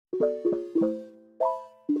What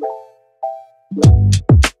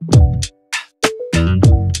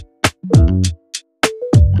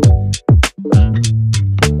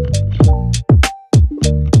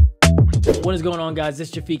is going on, guys?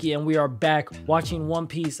 It's Jafiki and we are back watching One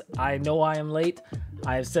Piece. I know I am late.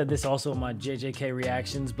 I have said this also in my JJK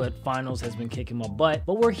reactions, but finals has been kicking my butt.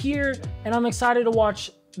 But we're here and I'm excited to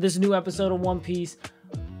watch this new episode of One Piece.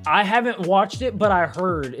 I haven't watched it, but I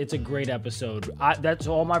heard it's a great episode. That's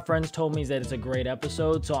all my friends told me, is that it's a great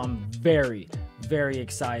episode, so I'm very, very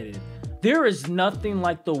excited. There is nothing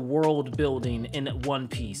like the world building in One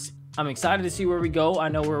Piece. I'm excited to see where we go. I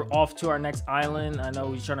know we're off to our next island. I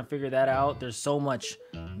know he's trying to figure that out. There's so much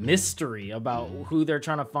mystery about who they're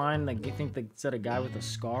trying to find. Like, you think they said a guy with a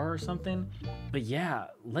scar or something? But yeah,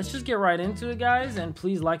 let's just get right into it, guys. And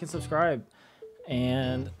please like and subscribe.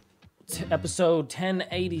 And episode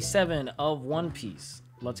 1087 of One Piece.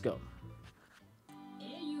 Let's go.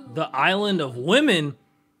 The Island of Women?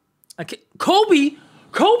 Kobe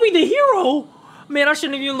the hero? Man, I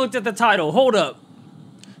shouldn't have even looked at the title. Hold up.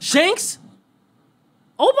 Shanks?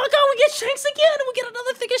 Oh my god, we get Shanks again! We get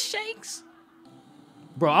another thing of Shanks!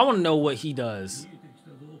 Bro, I want to know what he does.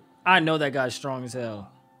 I know that guy's strong as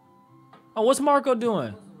hell. Oh, what's Marco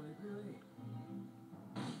doing?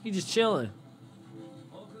 He just chilling.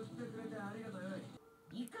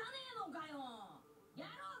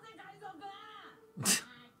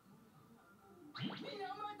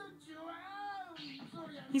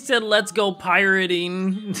 He said, let's go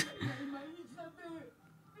pirating.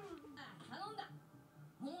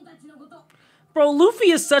 Bro,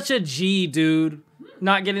 Luffy is such a G, dude.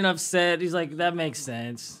 Not getting upset. He's like, that makes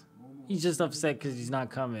sense. He's just upset because he's not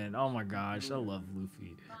coming. Oh my gosh, I love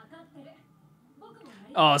Luffy.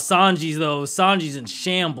 Oh, Sanji's though. Sanji's in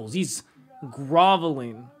shambles. He's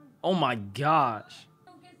groveling. Oh my gosh.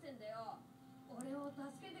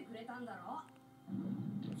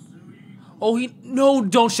 Oh, no,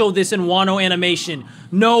 don't show this in Wano animation.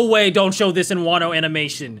 No way, don't show this in Wano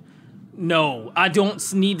animation. No, I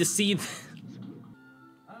don't need to see this.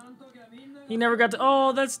 He never got to,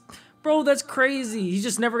 oh, bro, that's crazy. He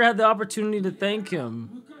just never had the opportunity to thank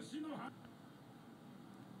him.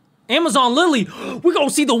 Amazon Lily, we're gonna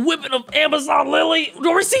see the whipping of Amazon Lily.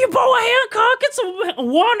 Do we see Boa Hancock? It's a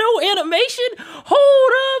Wano animation.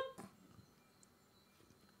 Hold up.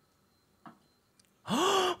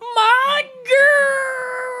 My girl.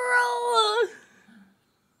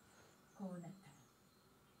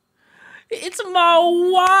 It's my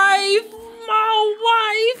wife. My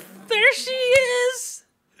wife. There she is.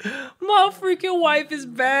 My freaking wife is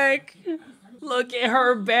back. Look at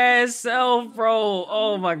her bad self, bro.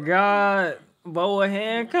 Oh my god. Boa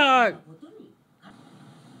Hancock.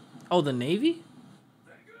 Oh, the Navy?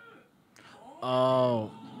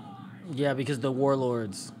 Oh. Yeah, because the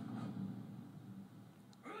warlords.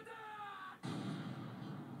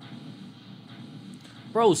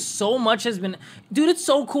 Bro, so much has been... Dude, it's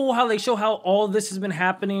so cool how they show how all this has been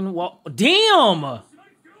happening. Well, damn!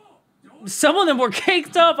 Some of them were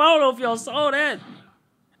caked up. I don't know if y'all saw that.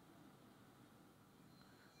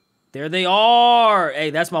 There they are. Hey,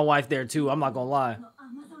 that's my wife there too. I'm not gonna lie.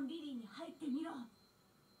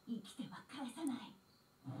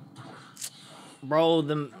 Bro,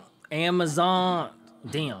 the Amazon.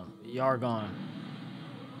 Damn, y'all are gone.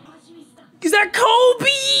 Is that Kobe?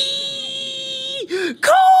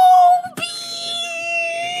 Kobe!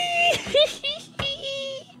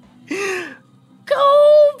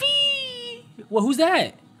 Kobe! Well, who's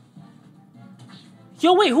that?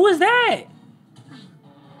 Yo, wait, who is that?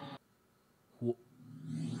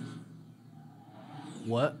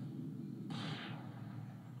 What?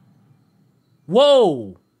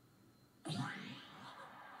 Whoa!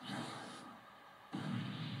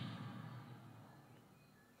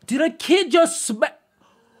 Did a kid just smack?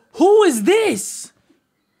 Who is this?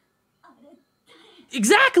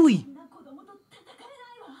 Exactly!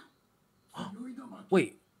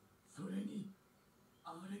 Wait.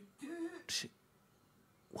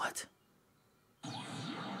 What?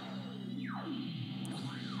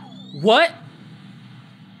 What?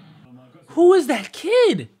 Who is that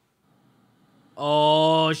kid?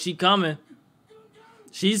 Oh, she coming.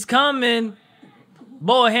 She's coming.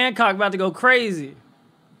 Boa Hancock about to go crazy.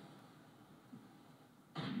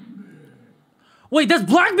 Wait, that's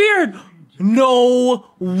Blackbeard! No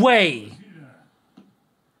way.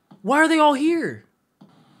 Why are they all here?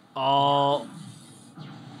 Oh.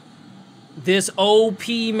 This OP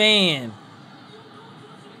man.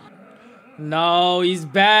 No, he's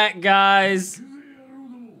back, guys.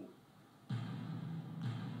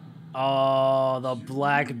 Oh, the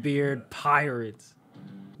Blackbeard pirates.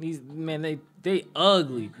 These, man, They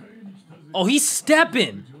ugly. Oh, he's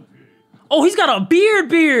stepping. Oh, he's got a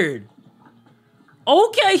beard.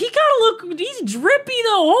 Okay, he kind of he's drippy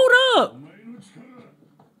though. Hold up.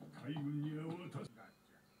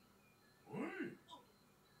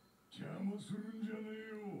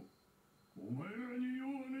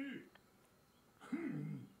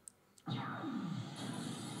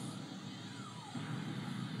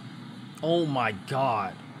 Oh my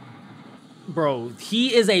God. Bro,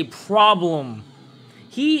 he is a problem.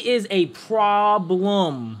 He is a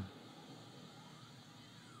problem.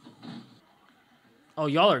 Oh,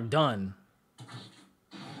 y'all are done.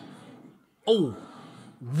 Oh.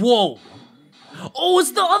 Whoa. Oh,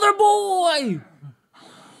 it's the other boy.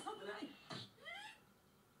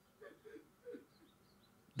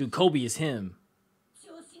 Dude, Kobe is him.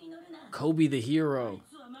 Kobe the hero.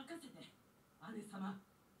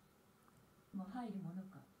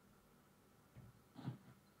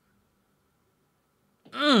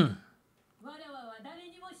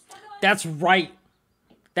 That's right.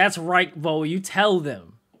 That's right, bro. You tell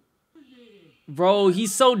them. Bro,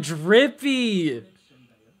 he's so drippy.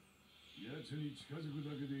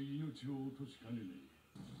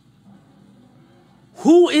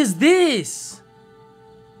 Who is this?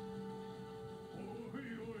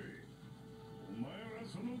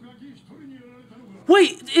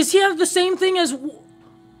 Wait, is he have the same thing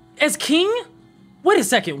as King? Wait a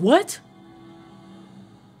second, what?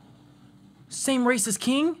 Same race as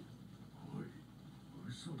King?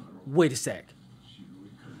 Wait a sec.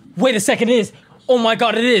 Wait a second, it is. Oh my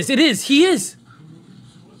God, it is. It is. He is.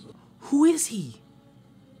 Who is he?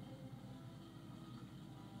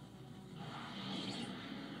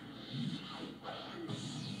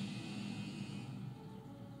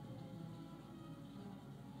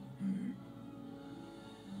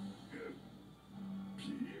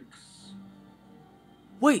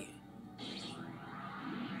 Wait.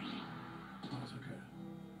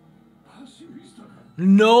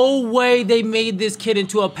 No way they made this kid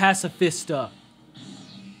into a pacifista.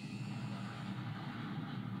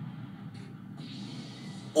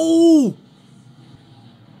 Oh!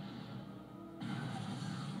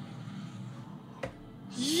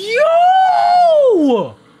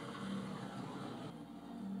 Yo!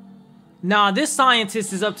 Nah, this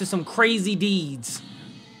scientist is up to some crazy deeds.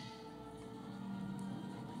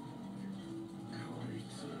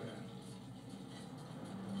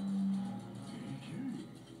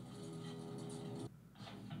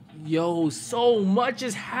 Yo, so much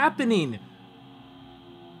is happening.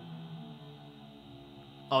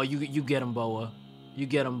 Oh, you get him, Boa. You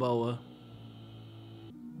get him, Boa.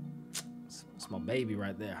 It's my baby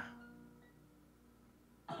right there.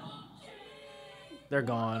 They're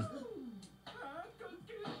gone.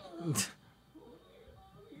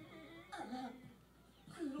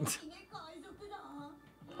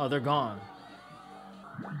 Oh, they're gone.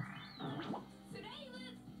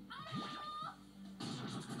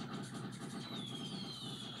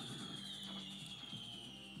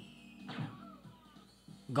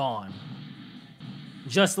 Gone.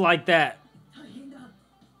 Just like that.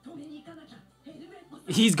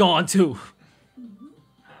 He's gone too.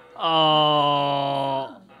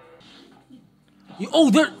 Oh.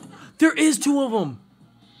 Oh, there is two of them.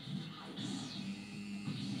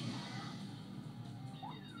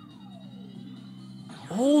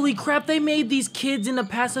 Holy crap, they made these kids into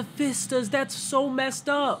pacifistas. That's so messed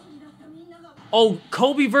up. Oh,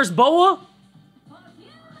 Kobe versus Boa?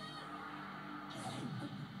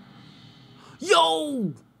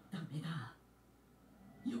 Yo!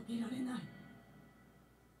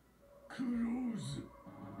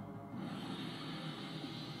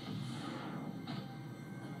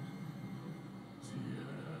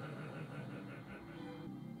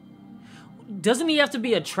 Doesn't he have to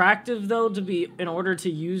be attractive though in order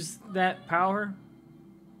to use that power?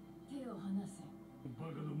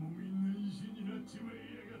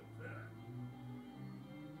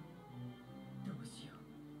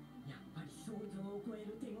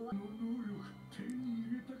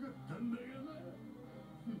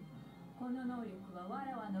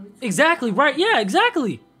 Exactly, right? Yeah,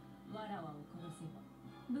 exactly.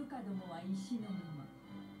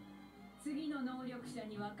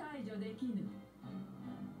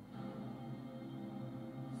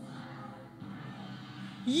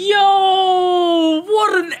 Yo,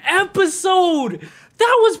 what an episode!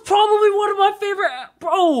 That was probably one of my favorite,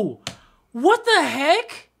 bro. What the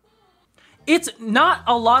heck? It's not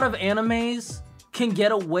a lot of animes can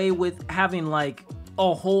get away with having like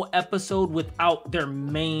a whole episode without their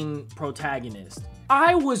main protagonist.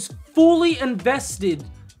 I was fully invested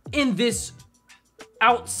in this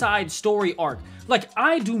outside story arc. Like,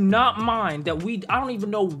 I do not mind that I don't even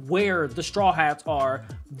know where the Straw Hats are.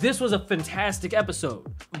 This was a fantastic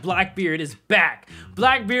episode. Blackbeard is back.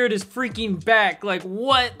 Blackbeard is freaking back. Like,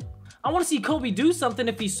 what? I want to see Kobe do something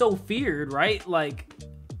if he's so feared, right? Like,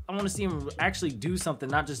 I want to see him actually do something,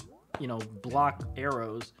 not just, you know, block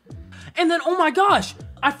arrows. And then, oh my gosh,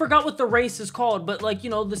 I forgot what the race is called, but like, you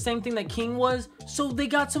know, the same thing that King was. So they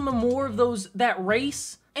got some more of that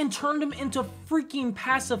race and turned them into freaking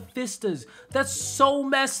pacifistas. That's so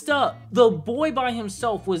messed up. The boy by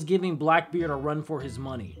himself was giving Blackbeard a run for his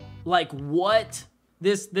money. Like, what?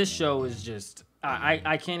 This show is just,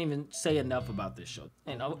 I can't even say enough about this show.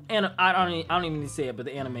 And I don't even need to say it, but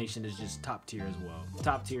the animation is just top tier as well.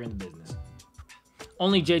 Top tier in the business.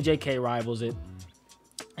 Only JJK rivals it,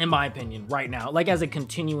 in my opinion, right now. Like, as a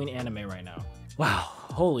continuing anime right now. Wow,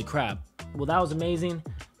 holy crap. Well, that was amazing.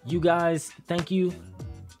 You guys, thank you.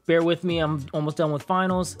 Bear with me, I'm almost done with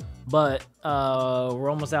finals, but we're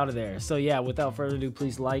almost out of there. So yeah, without further ado,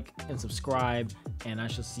 please like and subscribe, and I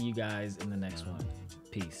shall see you guys in the next one.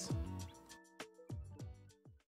 Peace.